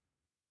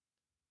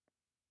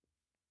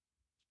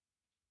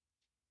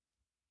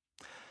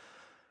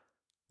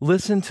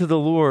 Listen to the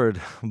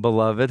Lord,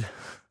 beloved.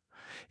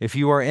 If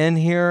you are in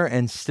here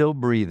and still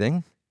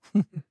breathing,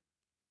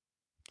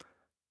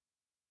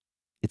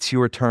 it's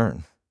your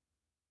turn.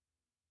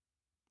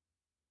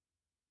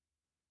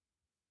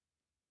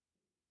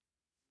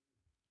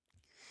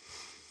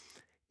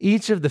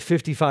 Each of the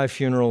 55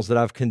 funerals that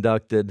I've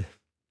conducted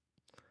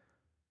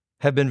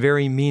have been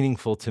very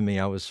meaningful to me.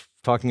 I was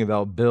talking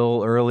about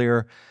Bill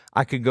earlier.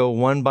 I could go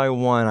one by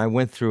one. I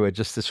went through it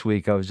just this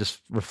week. I was just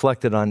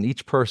reflected on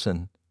each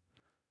person.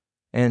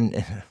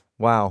 And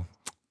wow.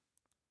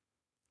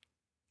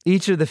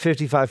 Each of the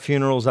 55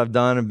 funerals I've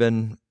done have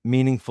been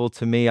meaningful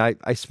to me.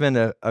 I spend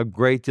a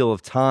great deal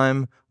of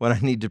time when I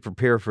need to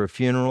prepare for a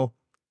funeral.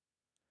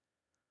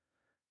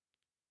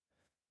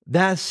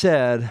 That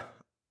said,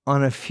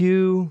 on a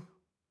few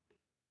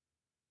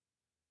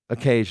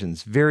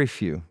occasions, very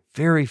few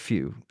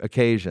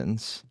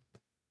occasions,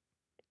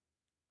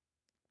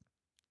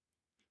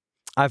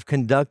 I've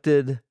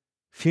conducted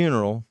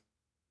funeral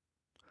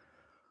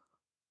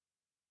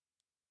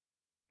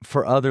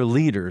for other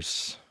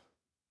leaders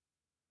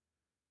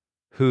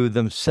who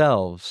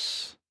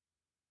themselves,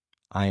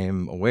 I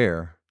am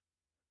aware,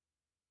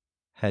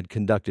 had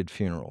conducted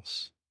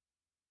funerals.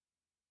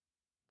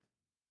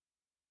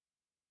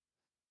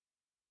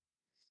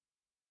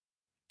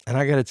 And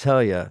I got to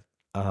tell you,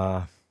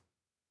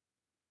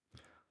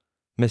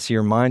 Missy,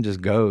 your mind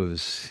just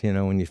goes,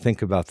 when you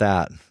think about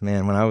that.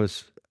 Man, when I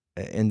was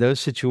in those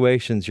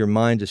situations, your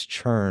mind just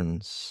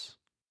churns.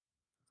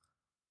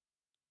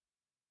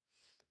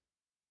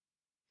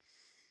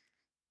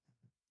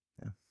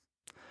 Yeah.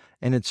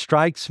 And it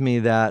strikes me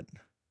that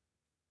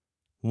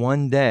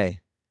one day,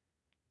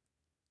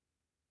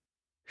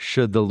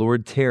 should the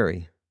Lord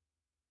tarry,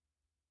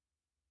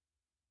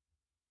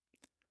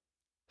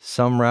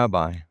 some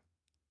rabbi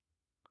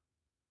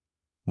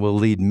will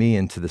lead me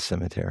into the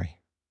cemetery.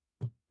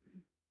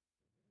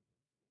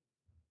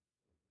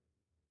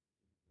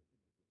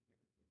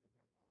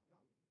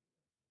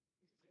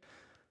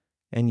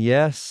 And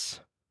yes,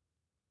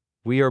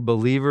 we are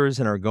believers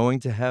and are going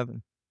to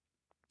heaven.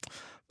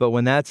 But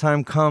when that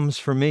time comes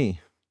for me,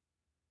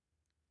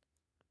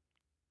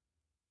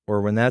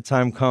 or when that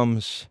time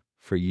comes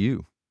for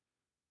you,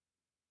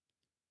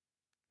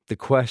 the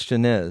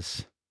question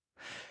is,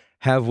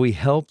 have we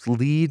helped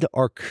lead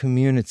our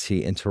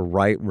community into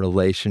right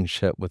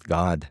relationship with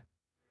God?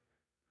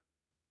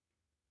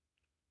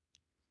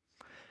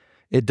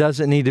 It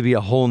doesn't need to be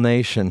a whole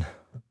nation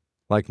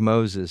like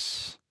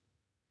Moses.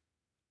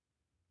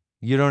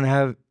 You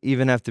don't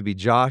even have to be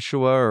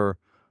Joshua or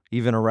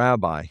even a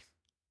rabbi.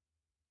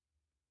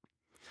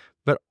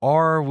 But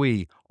are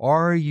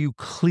you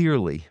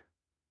clearly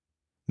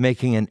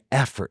making an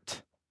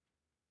effort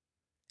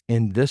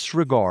in this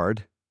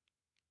regard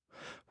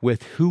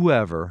with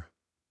whoever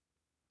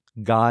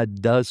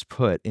God does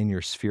put in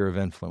your sphere of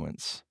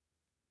influence?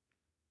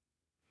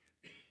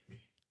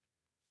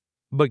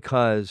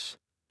 Because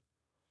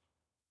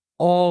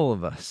all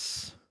of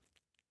us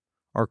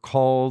are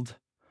called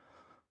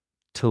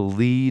to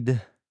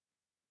lead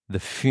the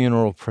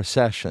funeral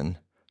procession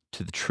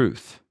to the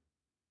truth.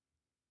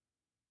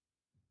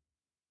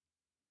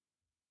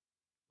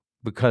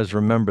 Because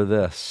remember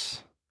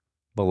this,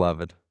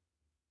 beloved,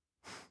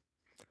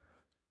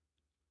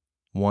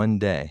 one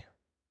day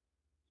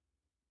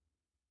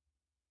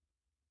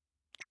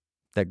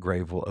that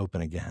grave will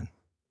open again.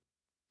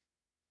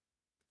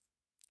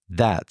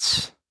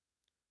 That's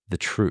the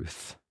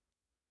truth.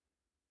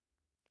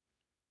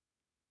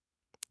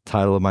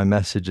 Title of my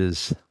message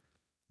is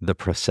The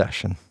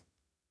Procession.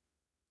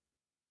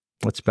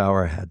 Let's bow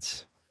our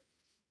heads.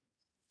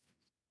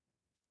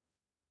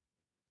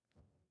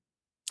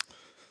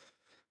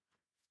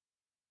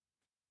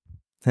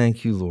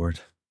 Thank you, Lord.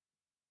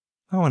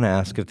 I want to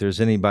ask if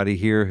there's anybody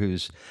here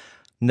who's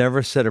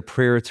never said a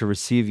prayer to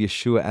receive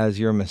Yeshua as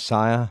your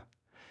Messiah.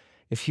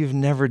 If you've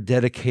never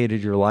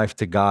dedicated your life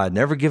to God,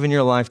 never given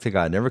your life to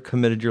God, never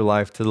committed your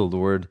life to the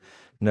Lord,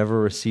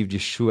 never received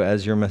Yeshua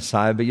as your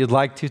Messiah, but you'd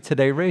like to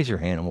today, raise your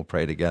hand and we'll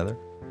pray together.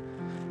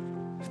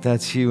 If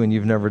that's you and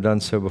you've never done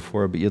so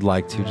before, but you'd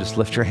like to, just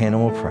lift your hand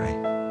and we'll pray.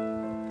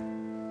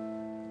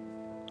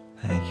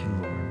 Thank you,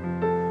 Lord.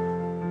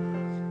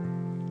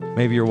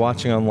 Maybe you're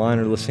watching online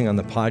or listening on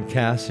the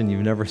podcast and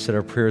you've never said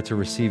a prayer to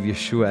receive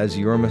Yeshua as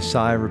your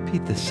Messiah.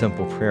 Repeat this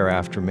simple prayer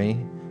after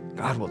me.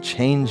 God will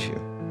change you.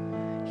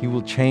 He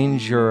will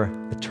change your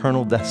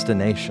eternal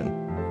destination.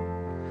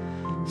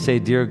 Say,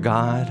 dear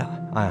God,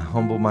 I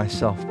humble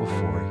myself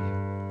before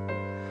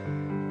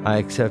you. I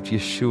accept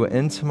Yeshua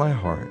into my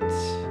heart.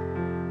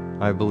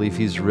 I believe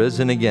he's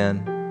risen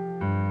again,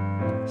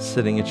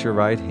 sitting at your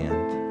right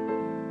hand.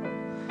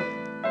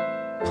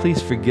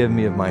 Please forgive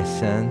me of my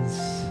sins.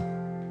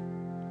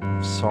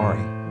 I'm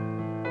sorry.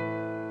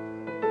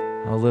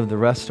 I'll live the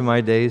rest of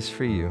my days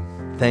for you.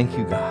 Thank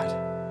you, God.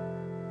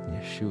 In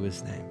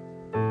Yeshua's name.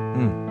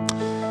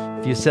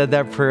 If you said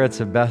that prayer, it's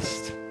the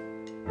best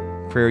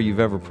prayer you've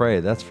ever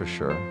prayed, that's for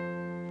sure.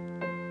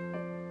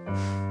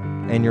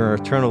 And your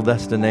eternal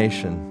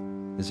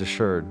destination is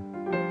assured.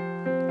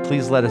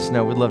 Please let us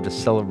know. We'd love to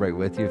celebrate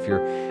with you. If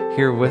you're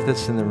here with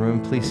us in the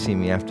room, please see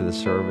me after the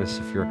service.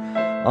 If you're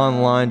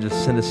online,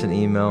 just send us an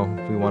email.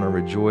 We want to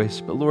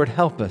rejoice. But Lord,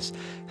 help us.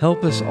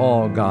 Help us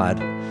all,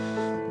 God.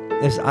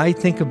 As I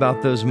think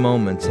about those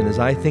moments and as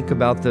I think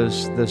about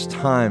those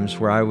times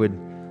where I would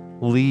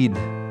lead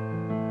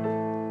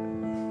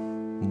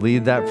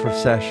that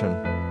procession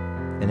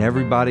and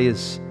everybody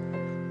is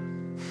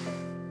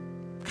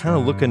kind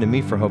of looking to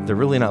me for hope. They're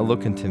really not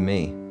looking to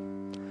me.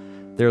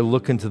 They're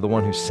looking to the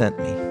one who sent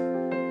me.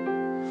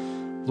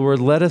 Lord,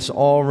 let us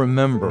all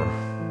remember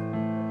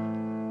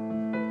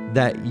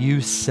that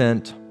you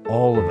sent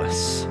all of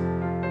us,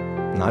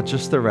 not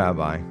just the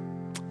rabbi,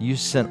 you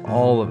sent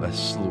all of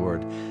us,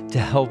 Lord, to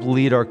help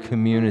lead our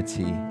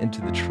community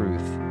into the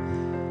truth,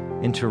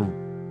 into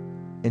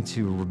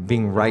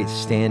being right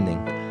standing.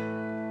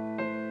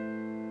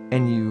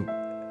 And you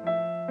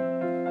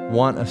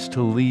want us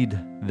to lead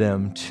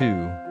them to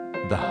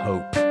the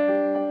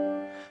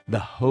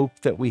hope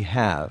that we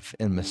have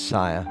in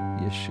Messiah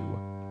Yeshua.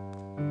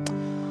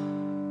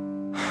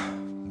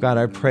 God,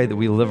 I pray that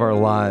we live our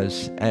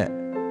lives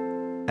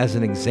as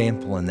an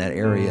example in that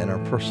area in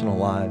our personal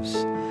lives.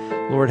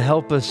 Lord,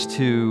 help us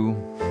to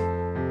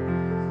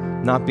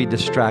not be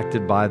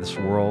distracted by this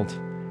world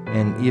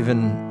and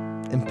even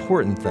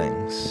important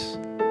things,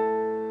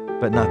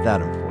 but not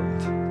that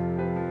important.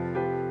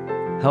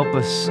 Help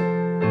us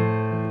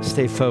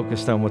stay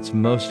focused on what's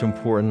most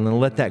important and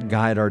let that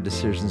guide our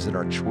decisions and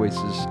our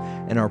choices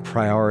and our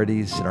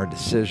priorities and our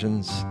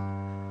decisions.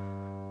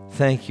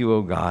 Thank you,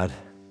 oh God.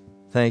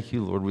 Thank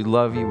you, Lord. We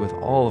love you with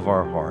all of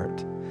our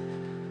heart.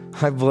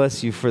 I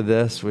bless you for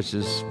this, which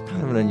is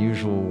kind of an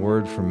unusual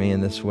word for me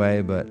in this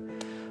way, but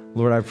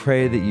Lord, I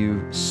pray that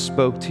you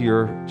spoke to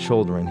your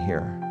children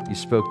here. You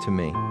spoke to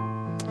me.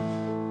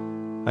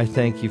 I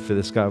thank you for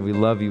this, God. We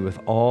love you with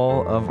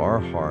all of our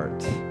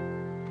heart.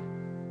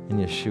 In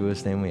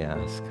Yeshua's name we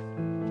ask.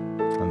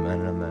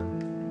 Amen and amen.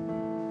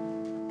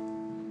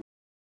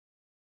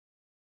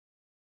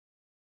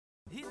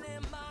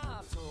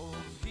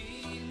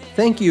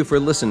 Thank you for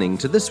listening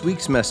to this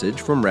week's message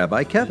from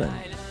Rabbi Kevin.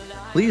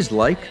 Please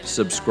like,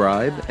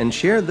 subscribe, and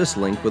share this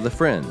link with a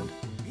friend.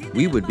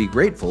 We would be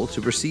grateful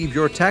to receive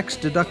your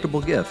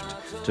tax-deductible gift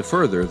to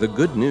further the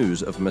good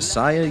news of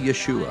Messiah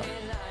Yeshua.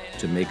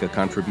 To make a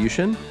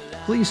contribution,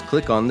 please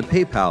click on the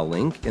PayPal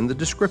link in the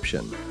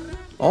description.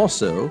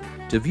 Also,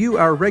 to view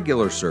our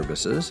regular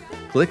services,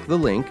 click the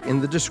link in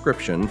the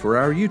description for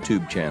our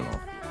YouTube channel.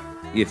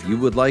 If you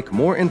would like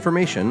more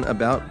information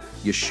about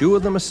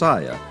Yeshua the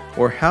Messiah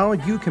or how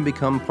you can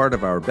become part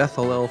of our Beth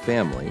Hallel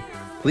family,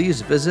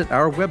 please visit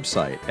our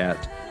website at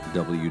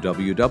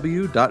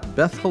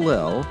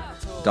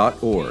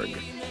www.bethhallel.org.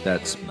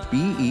 That's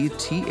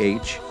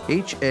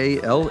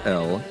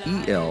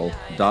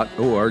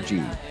BETHHALLEL.org.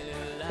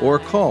 Or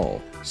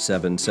call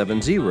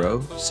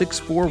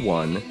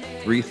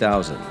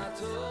 770-641-3000.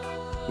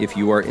 If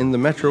you are in the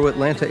metro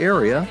Atlanta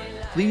area,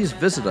 please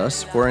visit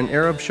us for an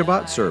Arab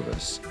Shabbat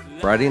service,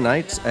 Friday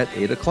nights at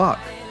 8 o'clock,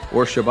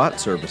 or Shabbat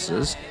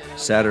services,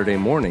 Saturday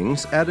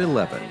mornings at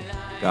 11.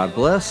 God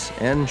bless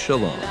and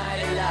shalom.